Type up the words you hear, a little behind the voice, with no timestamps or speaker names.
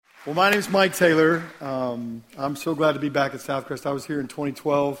Well, my name's Mike Taylor. I'm so glad to be back at Southcrest. I was here in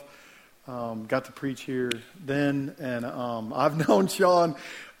 2012. Got to preach here then, and I've known Sean.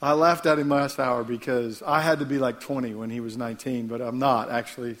 I laughed at him last hour because I had to be like 20 when he was 19, but I'm not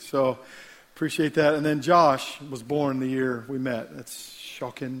actually. So appreciate that. And then Josh was born the year we met. That's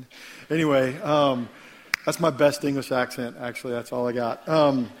shocking. Anyway, that's my best English accent. Actually, that's all I got.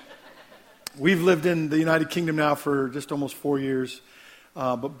 We've lived in the United Kingdom now for just almost 4 years.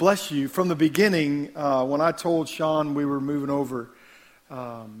 But bless you, from the beginning, when I told Sean we were moving over,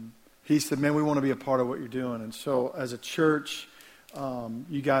 he said, man, we want to be a part of what you're doing. And so as a church,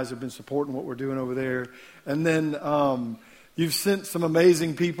 you guys have been supporting what we're doing over there. And then you've sent some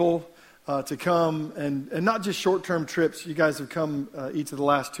amazing people to come, and not just short-term trips. You guys have come each of the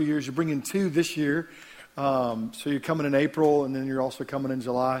last 2 years. You're bringing 2 this year. So you're coming in April, and then you're also coming in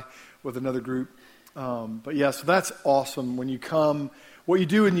July with another group. But yeah, so that's awesome when you come. What you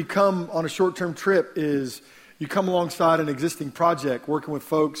do when you come on a short-term trip is you come alongside an existing project, working with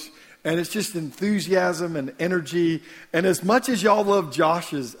folks, and it's just enthusiasm and energy. And as much as y'all love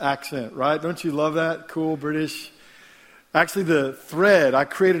Josh's accent, right? Don't you love that? Cool British. Actually, I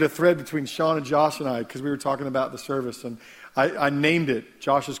created a thread between Sean and Josh and I because we were talking about the service, and I named it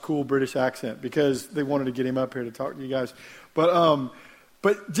Josh's Cool British Accent because they wanted to get him up here to talk to you guys.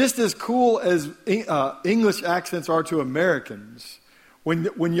 But just as cool as English accents are to Americans,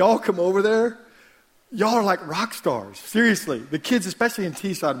 when y'all come over there, y'all are like rock stars. Seriously, the kids, especially in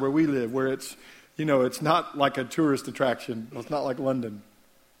Teesside where we live, where it's not like a tourist attraction. It's not like London.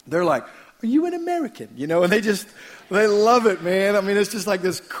 They're like, "Are you an American?" And they love it, man. I mean, it's just like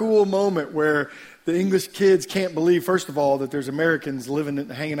this cool moment where the English kids can't believe, first of all, that there's Americans living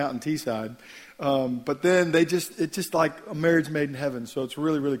and hanging out in Teesside. But then it's just like a marriage made in heaven. So it's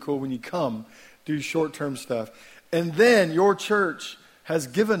really, really cool when you come, do short-term stuff. And then your church has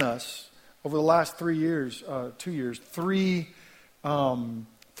given us, over the last 3 years, 2 years, three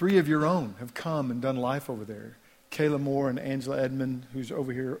of your own have come and done life over there. Kayla Moore and Angela Edmond, who's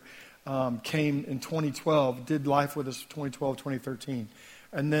over here, came in 2012, did life with us 2012, 2013.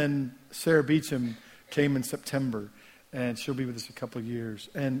 And then Sarah Beecham came in September. And she'll be with us a couple of years.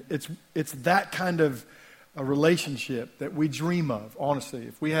 And it's that kind of a relationship that we dream of, honestly.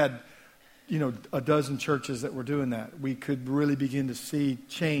 If we had, a dozen churches that were doing that, we could really begin to see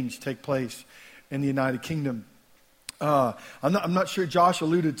change take place in the United Kingdom. I'm not sure, Josh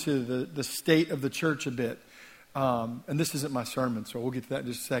alluded to the state of the church a bit. And this isn't my sermon, so we'll get to that in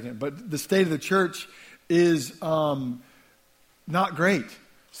just a second. But the state of the church is not great.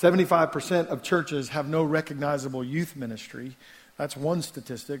 75% of churches have no recognizable youth ministry. That's one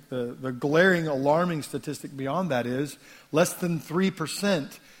statistic. The glaring, alarming statistic beyond that is less than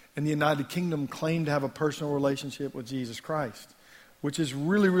 3% in the United Kingdom claim to have a personal relationship with Jesus Christ, which is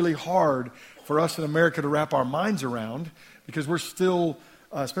really, really hard for us in America to wrap our minds around because we're still,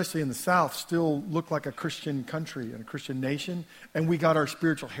 especially in the South, still look like a Christian country and a Christian nation, and we got our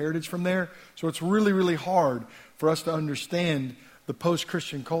spiritual heritage from there. So it's really, really hard for us to understand the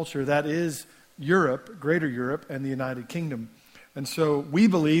post-Christian culture that is Europe, Greater Europe, and the United Kingdom. And so we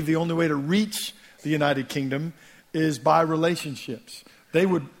believe the only way to reach the United Kingdom is by relationships.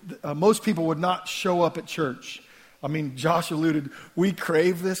 Most people would not show up at church. I mean, Josh alluded, we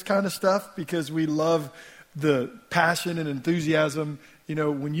crave this kind of stuff because we love the passion and enthusiasm.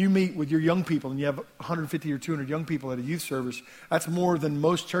 When you meet with your young people and you have 150 or 200 young people at a youth service, that's more than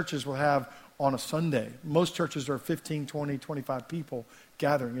most churches will have on a Sunday. Most churches are 15, 20, 25 people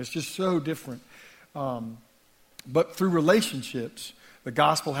gathering. It's just so different. But through relationships, the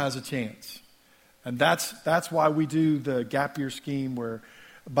gospel has a chance. And that's why we do the gap year scheme where,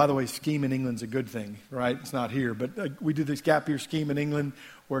 by the way, scheme in England's a good thing, right? It's not here. But we do this gap year scheme in England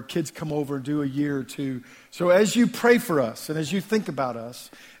where kids come over and do a year or two. So as you pray for us and as you think about us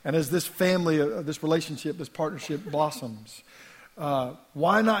and as this family, this relationship, this partnership blossoms,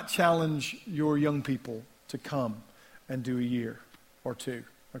 why not challenge your young people to come and do a year or two,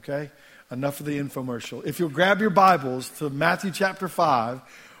 okay? Enough of the infomercial. If you'll grab your Bibles to Matthew chapter 5,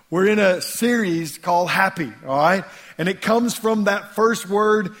 we're in a series called Happy, all right? And it comes from that first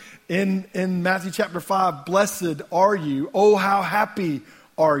word in Matthew chapter 5, blessed are you. Oh, how happy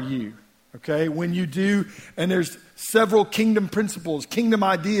are you, okay? When you do, and there's several kingdom principles, kingdom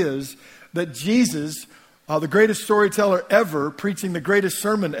ideas that Jesus, the greatest storyteller ever, preaching the greatest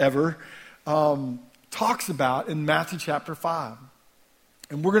sermon ever, talks about in Matthew chapter 5.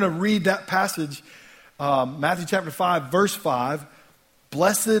 And we're going to read that passage, Matthew chapter 5, verse 5.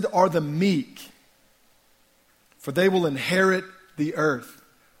 Blessed are the meek, for they will inherit the earth.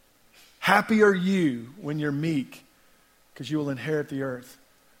 Happy are you when you're meek, because you will inherit the earth.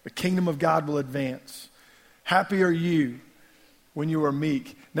 The kingdom of God will advance. Happy are you when you are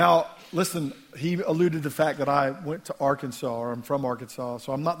meek. Now, listen, he alluded to the fact that I went to Arkansas, or I'm from Arkansas,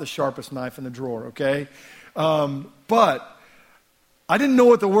 so I'm not the sharpest knife in the drawer, okay? But I didn't know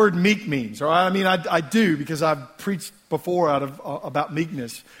what the word meek means, all right? I mean, I do, because I've preached before about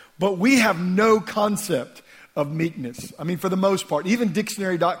meekness. But we have no concept of meekness. I mean, for the most part. Even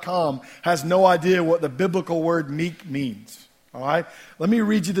dictionary.com has no idea what the biblical word meek means, all right? Let me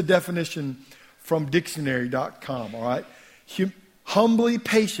read you the definition from dictionary.com, all right? Humbly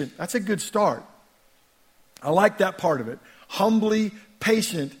patient. That's a good start. I like that part of it. Humbly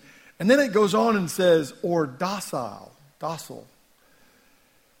patient. And then it goes on and says, or docile.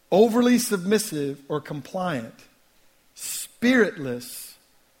 Overly submissive or compliant. Spiritless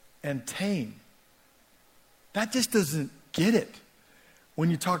and tame. That just doesn't get it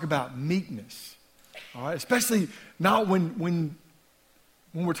when you talk about meekness. All right? Especially not when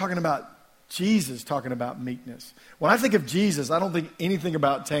we're talking about Jesus talking about meekness. When I think of Jesus, I don't think anything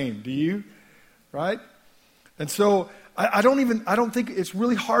about tame. Do you? Right? And so I don't think it's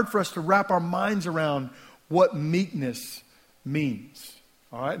really hard for us to wrap our minds around what meekness means.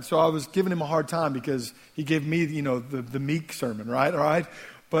 All right? And so I was giving him a hard time because he gave me, the meek sermon, right? All right?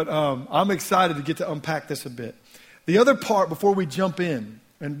 But I'm excited to get to unpack this a bit. The other part, before we jump in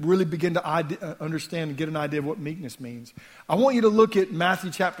and really begin to understand and get an idea of what meekness means, I want you to look at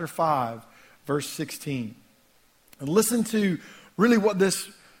Matthew chapter 5, verse 16. And listen to really what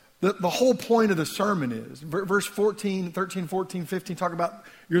the whole point of the sermon is. Verse 13, 14, 15, talk about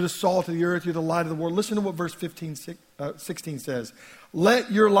you're the salt of the earth, you're the light of the world. Listen to what verse 16 says.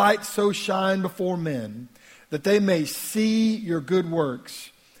 Let your light so shine before men that they may see your good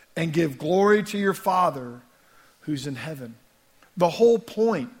works and give glory to your Father who's in heaven. The whole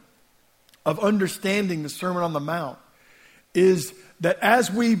point of understanding the Sermon on the Mount is that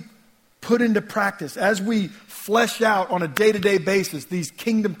as we put into practice, as we flesh out on a day-to-day basis these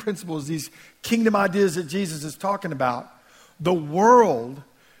kingdom principles, these kingdom ideas that Jesus is talking about, the world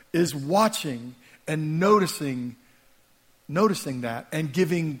is watching and noticing that and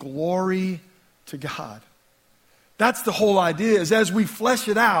giving glory to God. That's the whole idea, is as we flesh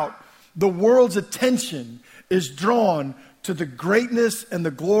it out, the world's attention is drawn to the greatness and the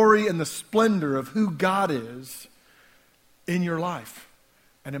glory and the splendor of who God is in your life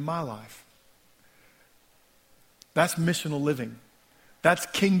and in my life. That's missional living. That's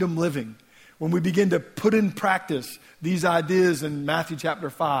kingdom living. When we begin to put in practice these ideas in Matthew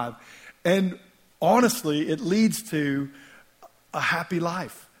chapter 5. And honestly, it leads to a happy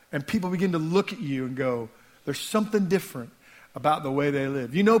life. And people begin to look at you and go, there's something different about the way they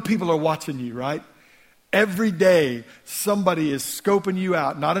live. You know people are watching you, right? Every day, somebody is scoping you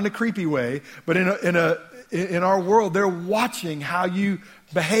out, not in a creepy way, but in our world, they're watching how you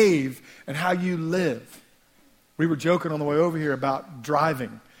behave and how you live. We were joking on the way over here about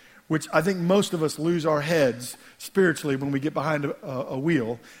driving, which I think most of us lose our heads spiritually when we get behind a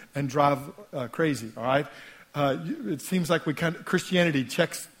wheel and drive crazy, all right? It seems like Christianity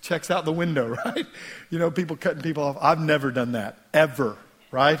checks out the window, right? People cutting people off. I've never done that, ever,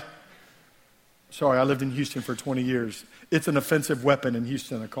 right? Sorry, I lived in Houston for 20 years. It's an offensive weapon in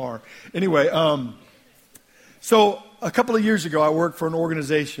Houston, a car. Anyway, so a couple of years ago, I worked for an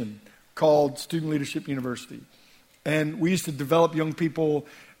organization called Student Leadership University. And we used to develop young people.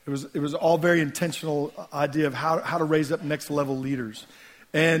 It was all very intentional idea of how to raise up next level leaders.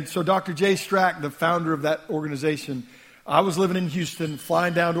 And so Dr. Jay Strack, the founder of that organization, I was living in Houston,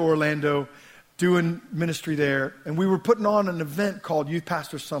 flying down to Orlando, doing ministry there. And we were putting on an event called Youth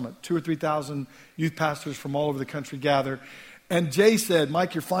Pastor Summit. 2,000 or 3,000 youth pastors from all over the country gather. And Jay said,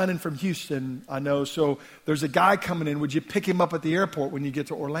 Mike, you're flying in from Houston, I know. So there's a guy coming in. Would you pick him up at the airport when you get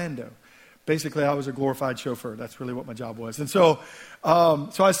to Orlando? Basically, I was a glorified chauffeur. That's really what my job was. And so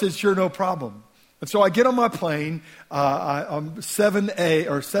I said, sure, no problem. And so I get on my plane. I'm 7A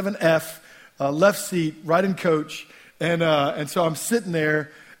or 7F, left seat, right in coach. And so I'm sitting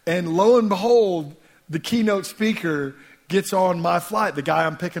there. And lo and behold, the keynote speaker gets on my flight, the guy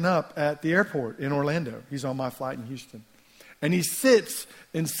I'm picking up at the airport in Orlando. He's on my flight in Houston. And he sits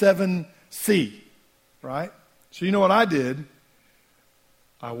in 7C, right? So you know what I did?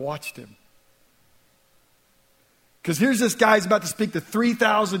 I watched him. Because here's this guy, he's about to speak to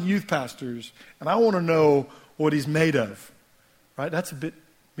 3,000 youth pastors, and I want to know what he's made of, right? That's a bit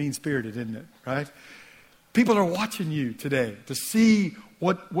mean-spirited, isn't it, right? People are watching you today to see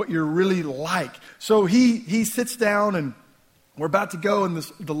what you're really like. So he sits down, and we're about to go, and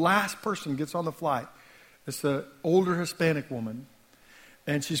the last person gets on the flight. It's an older Hispanic woman,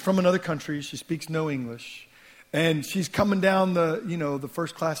 and she's from another country. She speaks no English. And she's coming down the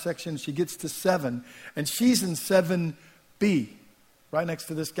first class section. She gets to 7, and she's in 7B, right next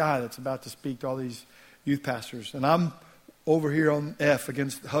to this guy that's about to speak to all these youth pastors. And I'm over here on F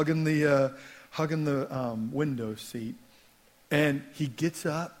hugging the window seat. And he gets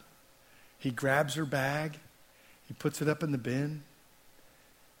up, he grabs her bag, he puts it up in the bin.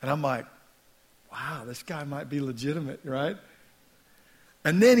 And I'm like, wow, this guy might be legitimate, right?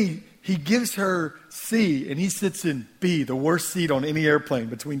 And then he gives her C, and he sits in B, the worst seat on any airplane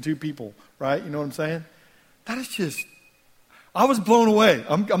between two people, right? You know what I'm saying? That is just, I was blown away.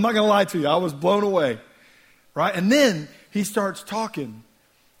 I'm not going to lie to you. I was blown away, right? And then he starts talking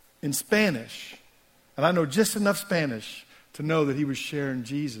in Spanish. And I know just enough Spanish to know that he was sharing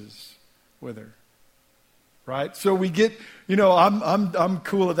Jesus with her, right? So we get, I'm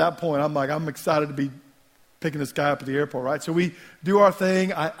cool at that point. I'm excited to be picking this guy up at the airport, right? So we do our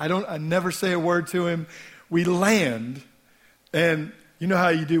thing. I never say a word to him. We land, and you know how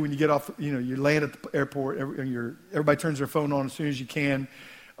you do when you get off, you land at the airport, everybody turns their phone on as soon as you can.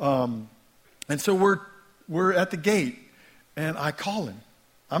 And so we're at the gate, and I call him.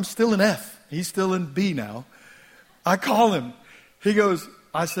 I'm still in F. He's still in B now. I call him. He goes,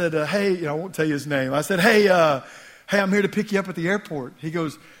 I said, hey, I won't tell you his name. I said, hey, I'm here to pick you up at the airport. He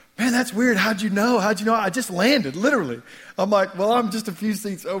goes, man, that's weird. How'd you know? I just landed, literally. I'm like, well, I'm just a few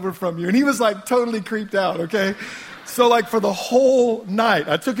seats over from you. And he was like totally creeped out, okay? So like for the whole night,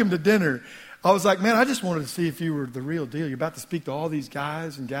 I took him to dinner. I was like, man, I just wanted to see if you were the real deal. You're about to speak to all these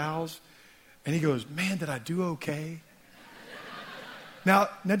guys and gals. And he goes, man, did I do okay? Now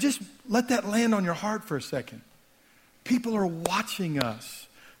just let that land on your heart for a second. People are watching us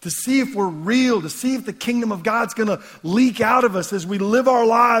to see if we're real, to see if the kingdom of God's going to leak out of us as we live our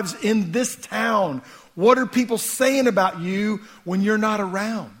lives in this town. What are people saying about you when you're not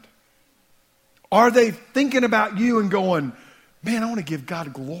around? Are they thinking about you and going, man, I want to give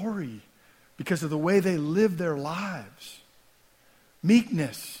God glory because of the way they live their lives?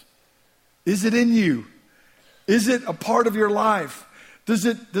 Meekness. Is it in you? Is it a part of your life? Does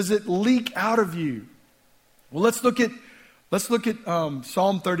it leak out of you? Well, let's look at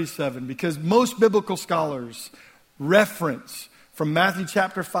Psalm 37, because most biblical scholars reference from Matthew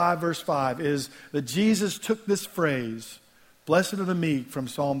chapter 5, verse 5, is that Jesus took this phrase, blessed are the meek, from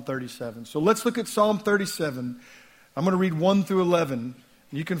Psalm 37. So let's look at Psalm 37. I'm going to read 1 through 11.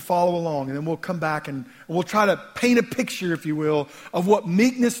 You can follow along, and then we'll come back and we'll try to paint a picture, if you will, of what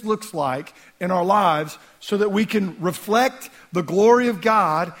meekness looks like in our lives so that we can reflect the glory of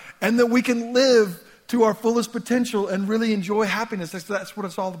God and that we can live to our fullest potential and really enjoy happiness. That's what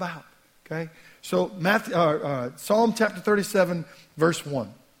it's all about. Okay? So Psalm chapter 37, verse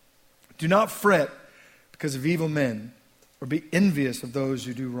 1. Do not fret because of evil men, or be envious of those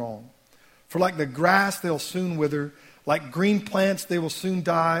who do wrong. For like the grass, they'll soon wither. Like green plants, they will soon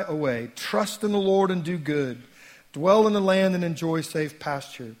die away. Trust in the Lord and do good. Dwell in the land and enjoy safe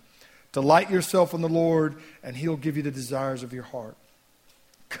pasture. Delight yourself in the Lord, and He'll give you the desires of your heart.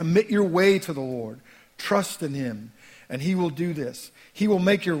 Commit your way to the Lord. Trust in Him, and He will do this. He will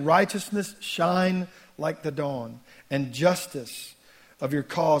make your righteousness shine like the dawn, and justice of your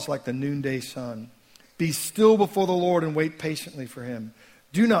cause like the noonday sun. Be still before the Lord and wait patiently for Him.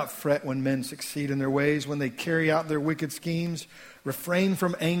 Do not fret when men succeed in their ways, when they carry out their wicked schemes. Refrain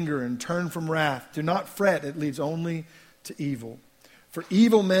from anger and turn from wrath. Do not fret, it leads only to evil. For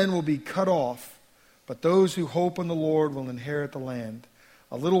evil men will be cut off, but those who hope in the Lord will inherit the land.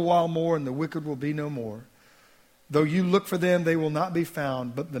 A little while more, and the wicked will be no more. Though you look for them, they will not be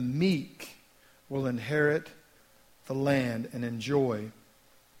found, but the meek will inherit the land and enjoy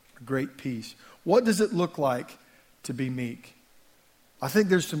great peace. What does it look like to be meek? I think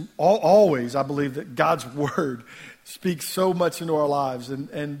there's always, I believe that God's Word speaks so much into our lives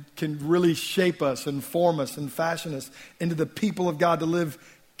and can really shape us and form us and fashion us into the people of God to live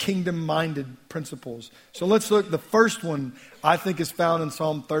kingdom-minded principles. So let's look. The first one, I think, is found in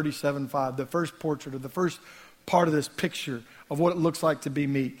Psalm 37:5. The first portrait, or the first part of this picture of what it looks like to be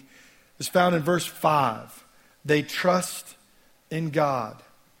meek, is found in verse 5. They trust in God.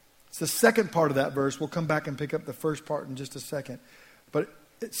 It's the second part of that verse. We'll come back and pick up the first part in just a second. But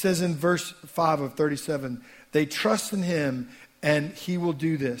it says in verse 5 of 37, they trust in Him and He will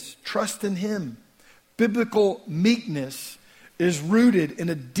do this. Trust in Him. Biblical meekness is rooted in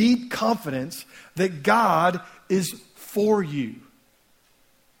a deep confidence that God is for you.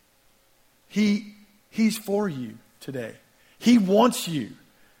 He's for you today. He wants you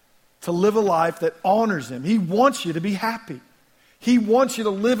to live a life that honors Him. He wants you to be happy. He wants you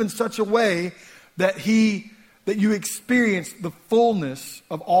to live in such a way that He that you experience the fullness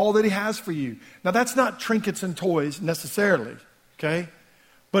of all that he has for you. Now, that's not trinkets and toys necessarily, okay?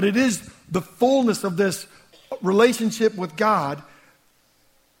 But it is the fullness of this relationship with God.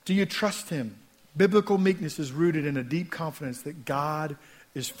 Do you trust him? Biblical meekness is rooted in a deep confidence that God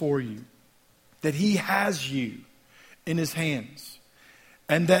is for you, that he has you in his hands,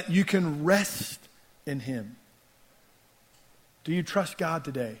 and that you can rest in him. Do you trust God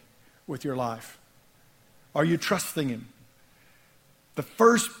today with your life? Are you trusting him? The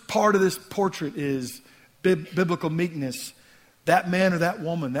first part of this portrait is biblical meekness. That man or that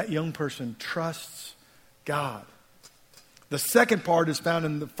woman, that young person trusts God. The second part is found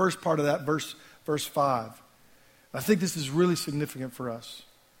in the first part of that verse 5. I think this is really significant for us.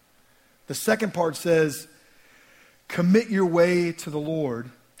 The second part says, commit your way to the Lord,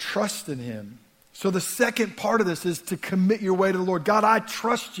 trust in him. So the second part of this is to commit your way to the Lord. God, I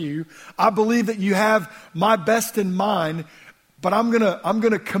trust you. I believe that you have my best in mind, but I'm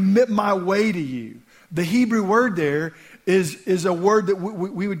gonna commit my way to you. The Hebrew word there is a word that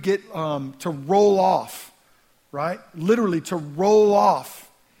we would get to roll off, right? Literally to roll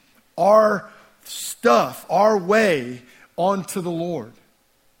off our stuff, our way onto the Lord.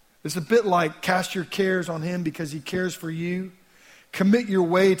 It's a bit like cast your cares on him because he cares for you. Commit your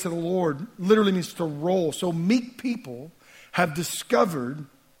way to the Lord literally means to roll. So meek people have discovered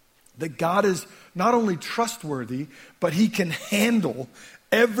that God is not only trustworthy, but he can handle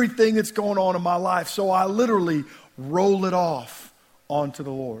everything that's going on in my life. So I literally roll it off onto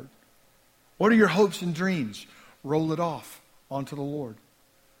the Lord. What are your hopes and dreams? Roll it off onto the Lord.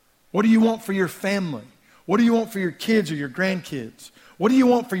 What do you want for your family? What do you want for your kids or your grandkids? What do you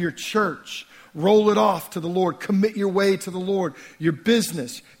want for your church? Roll it off to the Lord. Commit your way to the Lord. Your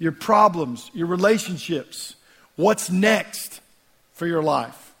business, your problems, your relationships. What's next for your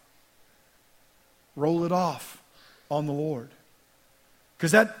life? Roll it off on the Lord.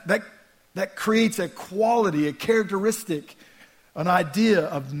 Because that creates a quality, a characteristic, an idea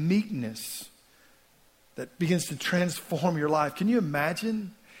of meekness that begins to transform your life. Can you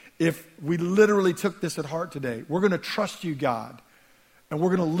imagine if we literally took this at heart today? We're going to trust you, God. And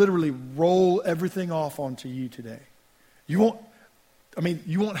we're going to literally roll everything off onto you today. You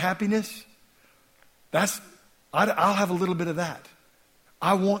want happiness? I'll have a little bit of that.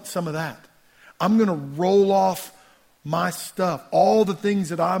 I want some of that. I'm going to roll off my stuff, all the things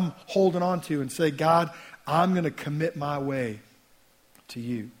that I'm holding on to, and say, God, I'm going to commit my way to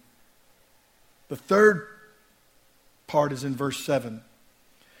you. The third part is in verse 7.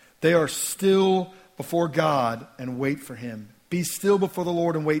 They are still before God and wait for him. Be still before the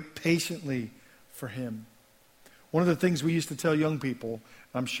Lord and wait patiently for him. One of the things we used to tell young people,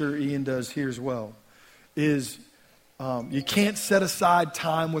 I'm sure Ian does here as well, is you can't set aside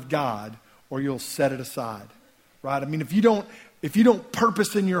time with God or you'll set it aside. Right? I mean, if you don't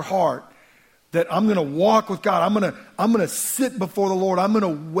purpose in your heart that I'm going to walk with God, I'm going to sit before the Lord, I'm going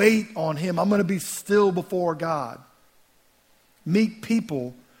to wait on him, I'm going to be still before God. Meek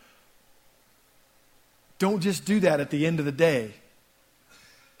people don't just do that at the end of the day.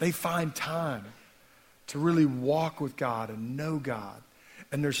 They find time to really walk with God and know God.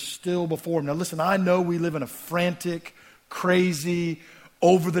 And they're still before him. Now listen, I know we live in a frantic, crazy,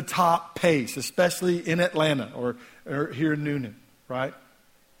 over-the-top pace, especially in Atlanta or here in Newnan, right?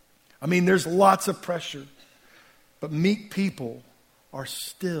 I mean, there's lots of pressure. But meek people are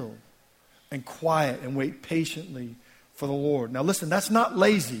still and quiet and wait patiently for the Lord. Now listen, that's not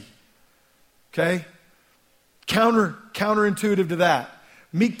lazy, okay? Counterintuitive to that.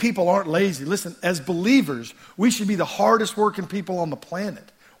 Meek people aren't lazy. Listen, as believers, we should be the hardest working people on the planet.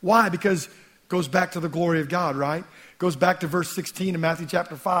 Why? Because it goes back to the glory of God, right? It goes back to verse 16 in Matthew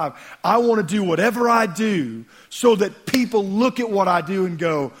chapter 5. I want to do whatever I do so that people look at what I do and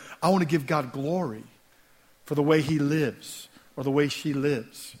go, I want to give God glory for the way he lives or the way she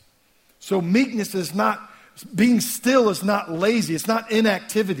lives. So meekness is not, being still is not lazy. It's not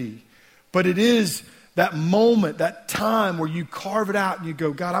inactivity, but it is that moment, that time where you carve it out and you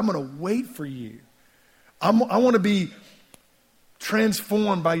go, God, I'm going to wait for you. I want to be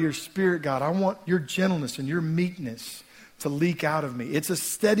transformed by your Spirit, God. I want your gentleness and your meekness to leak out of me. It's a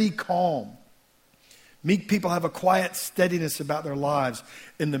steady calm. Meek people have a quiet steadiness about their lives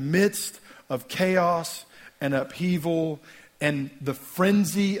in the midst of chaos and upheaval and the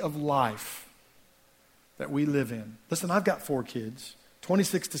frenzy of life that we live in. Listen, I've got 4 kids.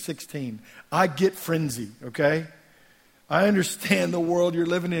 26 to 16. I get frenzy, okay? I understand the world you're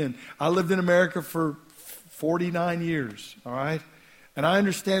living in. I lived in America for 49 years, all right? And I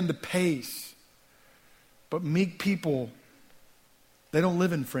understand the pace. But meek people, they don't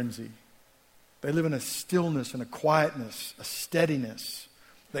live in frenzy. They live in a stillness and a quietness, a steadiness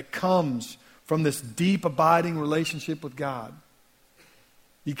that comes from this deep, abiding relationship with God.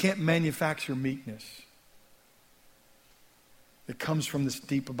 You can't manufacture meekness. It comes from this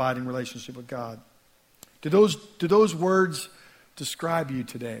deep, abiding relationship with God. Do those words describe you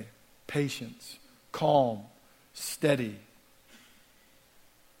today? Patience, calm, steady.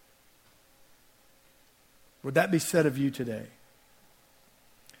 Would that be said of you today?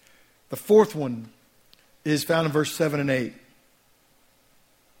 The fourth one is found in verse 7 and 8.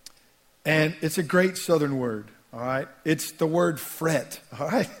 And it's a great southern word, all right? It's the word fret, all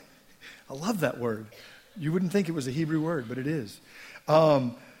right? I love that word. You wouldn't think it was a Hebrew word, but it is.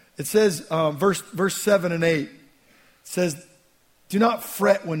 It says, verse 7 and 8, it says, do not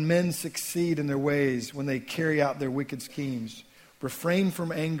fret when men succeed in their ways, when they carry out their wicked schemes. Refrain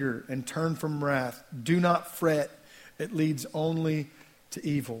from anger and turn from wrath. Do not fret. It leads only to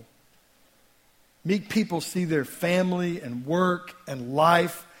evil. Meek people see their family and work and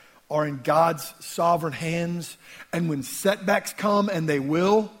life are in God's sovereign hands. And when setbacks come, and they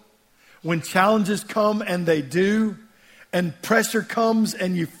will, when challenges come, and they do, and pressure comes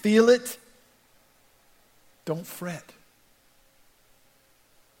and you feel it, don't fret.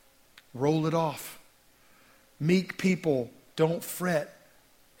 Roll it off. Meek people don't fret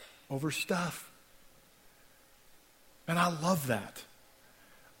over stuff. And I love that.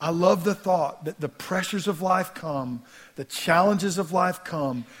 I love the thought that the pressures of life come, the challenges of life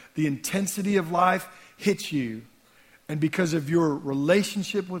come, the intensity of life hits you. And because of your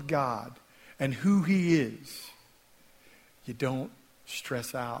relationship with God and who He is, you don't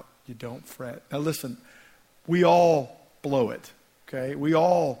stress out. You don't fret. Now listen, we all blow it, okay? We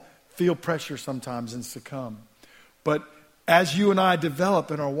all feel pressure sometimes and succumb. But as you and I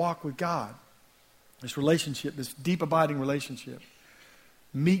develop in our walk with God, this relationship, this deep abiding relationship,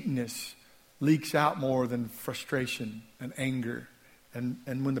 meekness leaks out more than frustration and anger.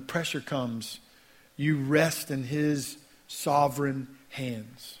 And when the pressure comes, you rest in His sovereign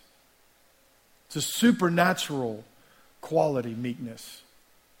hands. It's a supernatural quality, meekness.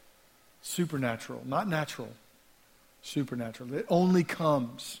 Supernatural, not natural. Supernatural. It only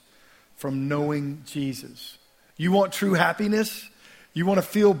comes from knowing Jesus. You want true happiness? You want to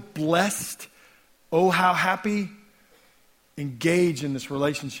feel blessed? Oh, how happy? Engage in this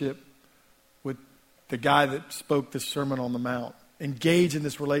relationship with the guy that spoke this Sermon on the Mount. Engage in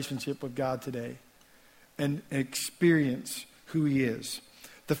this relationship with God today and experience who He is.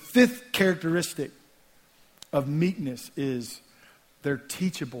 The fifth characteristic of meekness is they're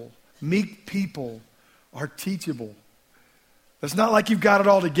teachable. Meek people are teachable. It's not like you've got it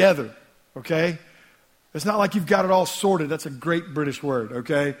all together, okay? It's not like you've got it all sorted. That's a great British word,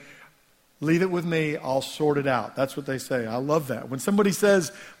 okay? Leave it with me, I'll sort it out. That's what they say. I love that. When somebody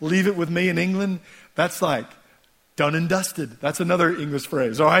says, leave it with me in England, that's like done and dusted. That's another English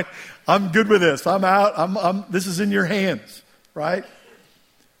phrase, all right? I'm good with this. I'm out. This is in your hands, right?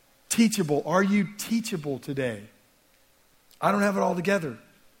 Teachable. Are you teachable today? I don't have it all together.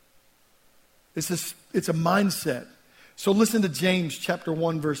 It's a mindset. So listen to James chapter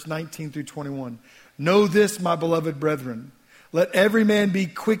 1, verse 19 through 21. Know this, my beloved brethren. Let every man be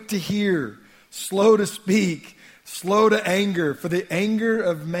quick to hear, slow to speak, slow to anger. For the anger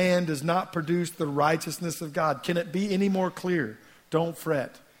of man does not produce the righteousness of God. Can it be any more clear? Don't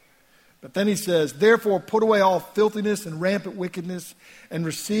fret. But then he says, therefore put away all filthiness and rampant wickedness and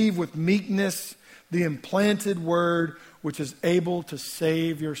receive with meekness the implanted word which is able to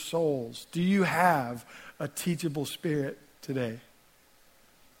save your souls. Do you have a teachable spirit today?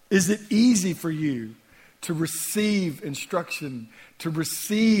 Is it easy for you to receive instruction, to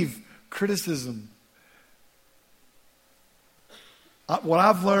receive criticism? What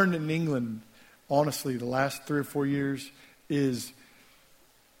I've learned in England, honestly, the last 3 or 4 years is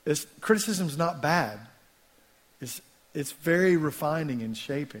criticism's not bad. It's very refining and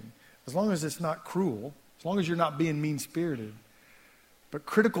shaping. As long as it's not cruel, as long as you're not being mean-spirited. But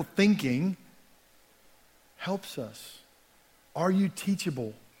critical thinking helps us. Are you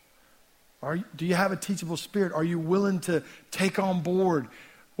teachable? Do you have a teachable spirit? Are you willing to take on board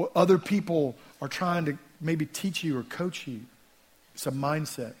what other people are trying to maybe teach you or coach you? It's a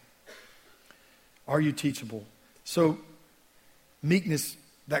mindset. Are you teachable? So meekness,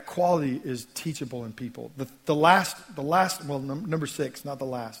 that quality is teachable in people. The last, number 6, not the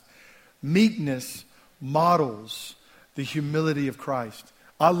last. Meekness models the humility of Christ.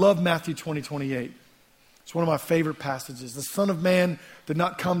 I love Matthew 20:28. It's one of my favorite passages. The Son of Man did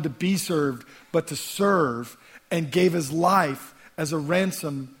not come to be served, but to serve, and gave His life as a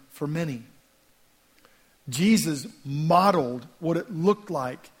ransom for many. Jesus modeled what it looked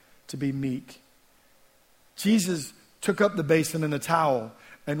like to be meek. Jesus took up the basin and the towel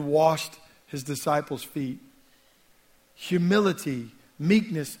and washed his disciples' feet. Humility,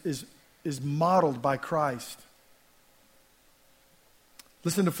 meekness is modeled by Christ.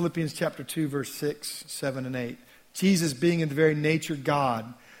 Listen to Philippians chapter 2, verse 6, 7, and 8. Jesus, being in the very nature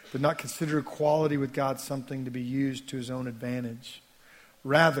God, did not consider equality with God something to be used to his own advantage.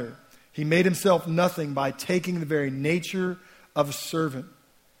 Rather, he made himself nothing by taking the very nature of a servant,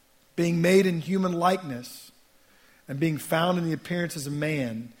 being made in human likeness, and being found in the appearance as a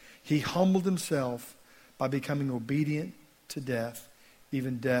man, he humbled himself by becoming obedient to death,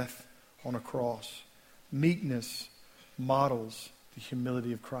 even death on a cross. Meekness models the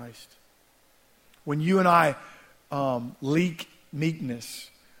humility of Christ. When you and I leak meekness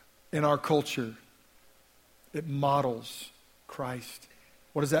in our culture, it models Christ.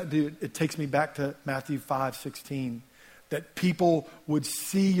 What does that do? It takes me back to Matthew 5:16. That people would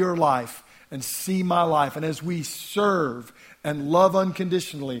see your life and see my life. And as we serve and love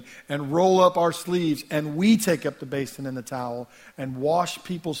unconditionally and roll up our sleeves and we take up the basin and the towel and wash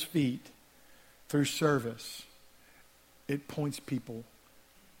people's feet through service, it points people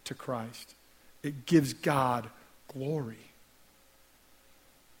to Christ. It gives God glory.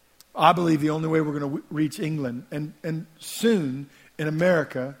 I believe the only way we're going to reach England and soon in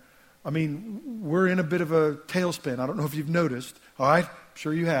America, I mean, we're in a bit of a tailspin. I don't know if you've noticed. All right? I'm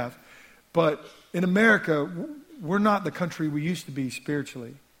sure you have. But in America, we're not the country we used to be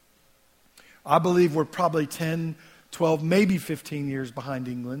spiritually. I believe we're probably 10, 12, maybe 15 years behind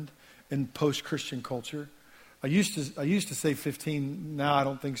England in post-Christian culture. I used to say 15. Now I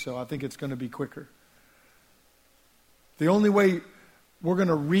don't think so. I think it's going to be quicker. The only way we're going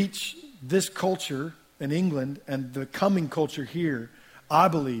to reach this culture in England and the coming culture here, I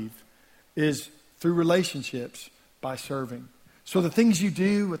believe, is through relationships by serving. So the things you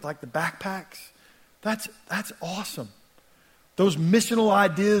do with like the backpacks, that's awesome. Those missional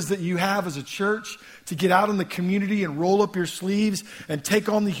ideas that you have as a church to get out in the community and roll up your sleeves and take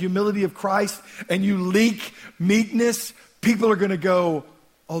on the humility of Christ, and you leak meekness, people are going to go,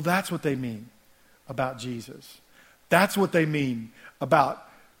 oh, that's what they mean about Jesus. That's what they mean about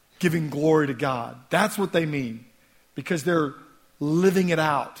giving glory to God. That's what they mean because they're living it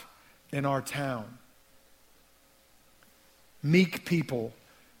out in our town. Meek people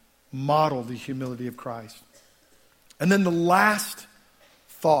model the humility of Christ. And then the last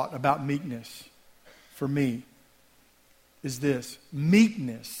thought about meekness for me is this.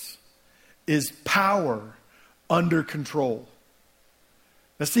 Meekness is power under control.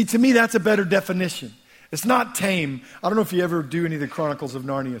 Now see, to me that's a better definition. It's not tame. I don't know if you ever do any of the Chronicles of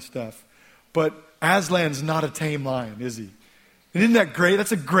Narnia stuff, but Aslan's not a tame lion, is he? And isn't that great?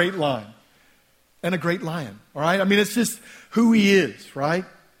 That's a great line. And a great lion, all right? I mean, it's just who he is, right?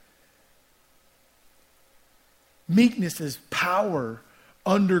 Meekness is power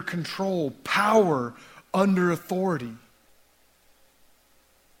under control, power under authority.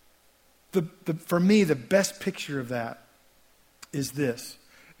 For me, the best picture of that is this.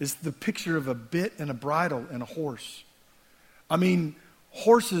 It's the picture of a bit and a bridle and a horse. I mean,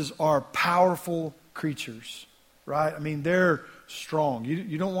 horses are powerful creatures, right? I mean, they're strong.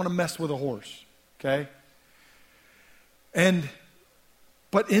 You don't want to mess with a horse, okay?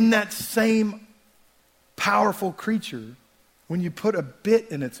 But in that same powerful creature, when you put a bit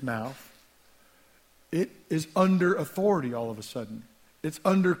in its mouth, it is under authority all of a sudden. It's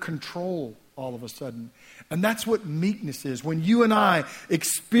under control all of a sudden. And that's what meekness is. When you and I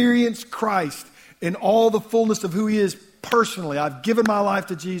experience Christ in all the fullness of who he is personally, I've given my life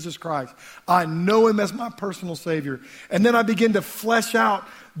to Jesus Christ. I know him as my personal Savior. And then I begin to flesh out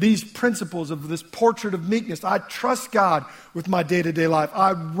these principles of this portrait of meekness. I trust God with my day-to-day life.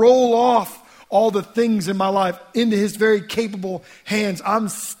 I roll off all the things in my life into his very capable hands. I'm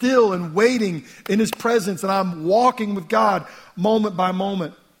still and waiting in his presence, and I'm walking with God moment by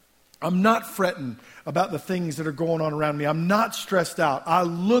moment. I'm not fretting about the things that are going on around me. I'm not stressed out. I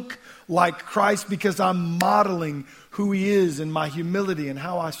look like Christ because I'm modeling who he is in my humility and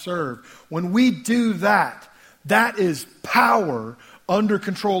how I serve. When we do that, that is power under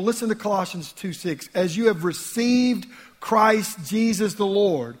control. Listen to Colossians 2:6. As you have received Christ Jesus the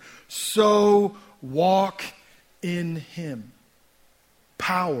Lord, so walk in him.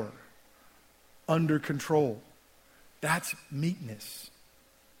 Power under control. That's meekness.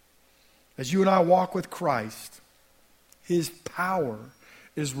 As you and I walk with Christ, his power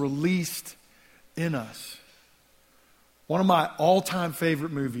is released in us. One of my all-time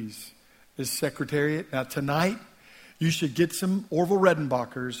favorite movies is Secretariat. Now tonight, you should get some Orville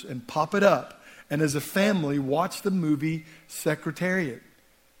Redenbachers and pop it up. And as a family, watch the movie Secretariat.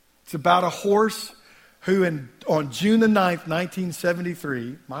 It's about a horse who on June the 9th,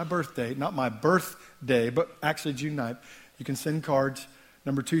 1973, my birthday, not my birthday, but actually June 9th, you can send cards.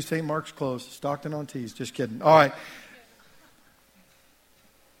 Number 2, St. Mark's Close, Stockton-on-Tees. Just kidding. All right.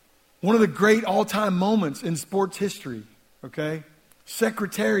 One of the great all-time moments in sports history, okay?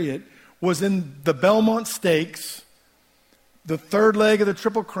 Secretariat was in the Belmont Stakes, the third leg of the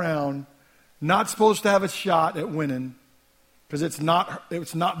Triple Crown, not supposed to have a shot at winning because it's not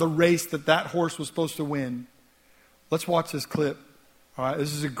the race that horse was supposed to win. Let's watch this clip. All right,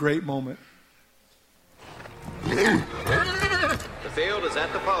 this is a great moment. The field is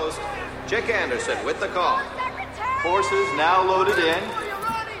at the post. Chick Anderson with the call. Horses now loaded in.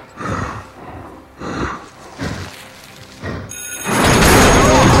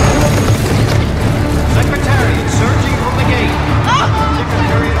 Secretariat surging from the gate.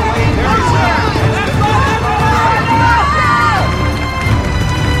 Secretariat away very slow.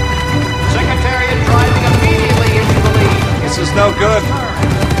 Secretariat driving immediately into the lead. This is no good.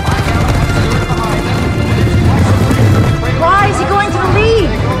 Why is he going to the lead?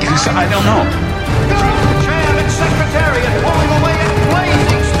 I don't know. Tram and Secretariat pulling away at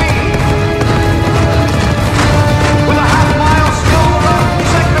blazing speed. With a half mile still to run,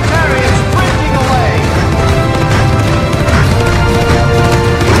 Secretariat sprinting away.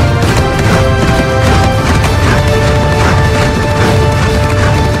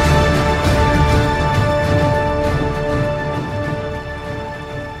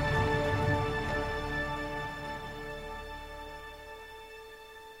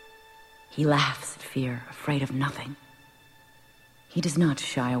 He laughs at fear, afraid of nothing. He does not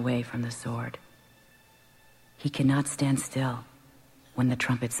shy away from the sword. He cannot stand still when the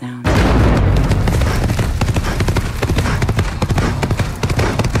trumpet sounds.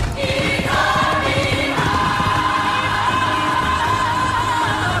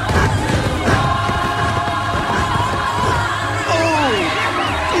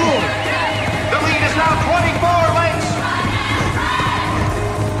 The lead is now 24 lengths.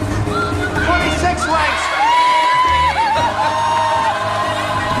 26 lengths.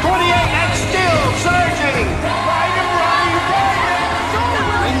 28 and still surging.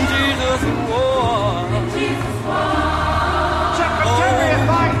 Secretariat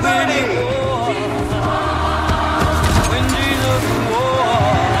by 30.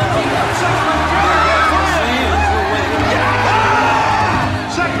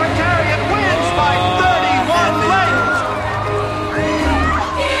 Secretariat wins by 31 lengths.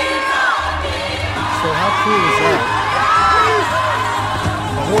 So how cool is that?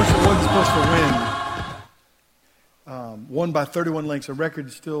 A horse that wasn't supposed to win won by 31 lengths. A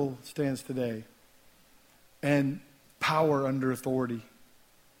record still stands today. And power under authority.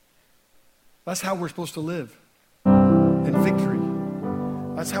 That's how we're supposed to live. In victory.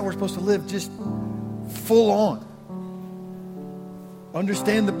 That's how we're supposed to live, just full on.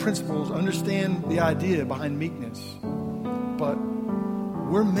 Understand the principles, understand the idea behind meekness. But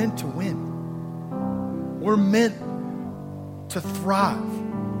we're meant to win. We're meant to thrive.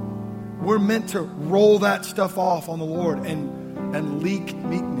 We're meant to roll that stuff off on the Lord and leak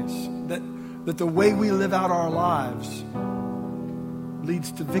meekness. That the way we live out our lives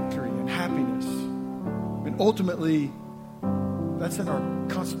leads to victory and happiness. And ultimately, that's in our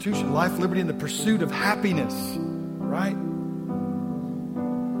Constitution. Life, liberty, and the pursuit of happiness. Right?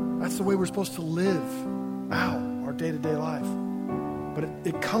 That's the way we're supposed to live out our day-to-day life. But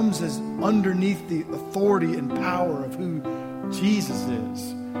it comes as underneath the authority and power of who Jesus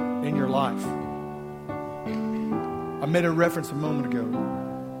is in your life. I made a reference a moment ago.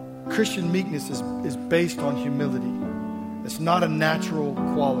 Christian meekness is based on humility. It's not a natural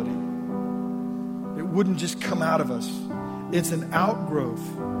quality. It wouldn't just come out of us. It's an outgrowth.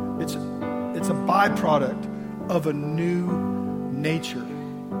 It's a byproduct of a new nature.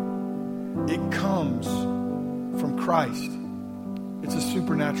 It comes from Christ. It's a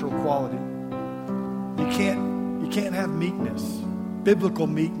supernatural quality. You can't have meekness, biblical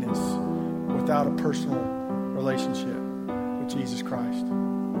meekness, without a personal relationship with Jesus Christ.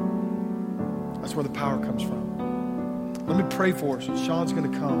 That's where the power comes from. Let me pray for us. Sean's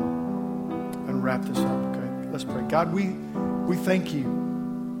going to come and wrap this up, okay? Let's pray. God, we thank you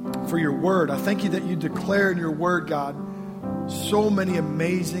for your word. I thank you that you declare in your word, God, so many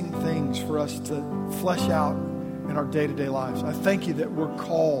amazing things for us to flesh out in our day-to-day lives. I thank you that we're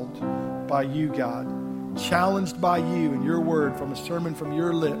called by you, God, challenged by you and your word from a sermon from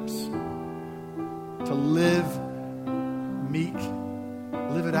your lips to live meek,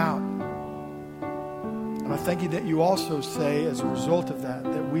 live it out. And I thank you that you also say, as a result of that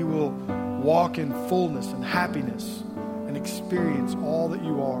we will walk in fullness and happiness and experience all that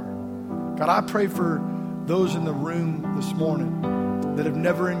you are. God, I pray for those in the room this morning that have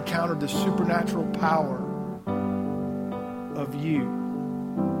never encountered the supernatural power of you.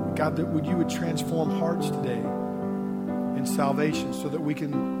 God, that you would transform hearts today in salvation so that we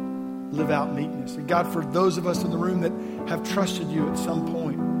can live out meekness. And God, for those of us in the room that have trusted you at some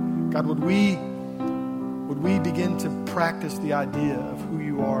point, God, would we begin to practice the idea of who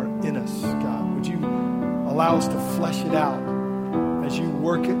you are in us, God? Would you allow us to flesh it out as you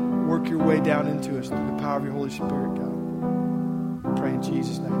work your way down into us through the power of your Holy Spirit, God? I pray in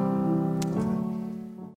Jesus' name.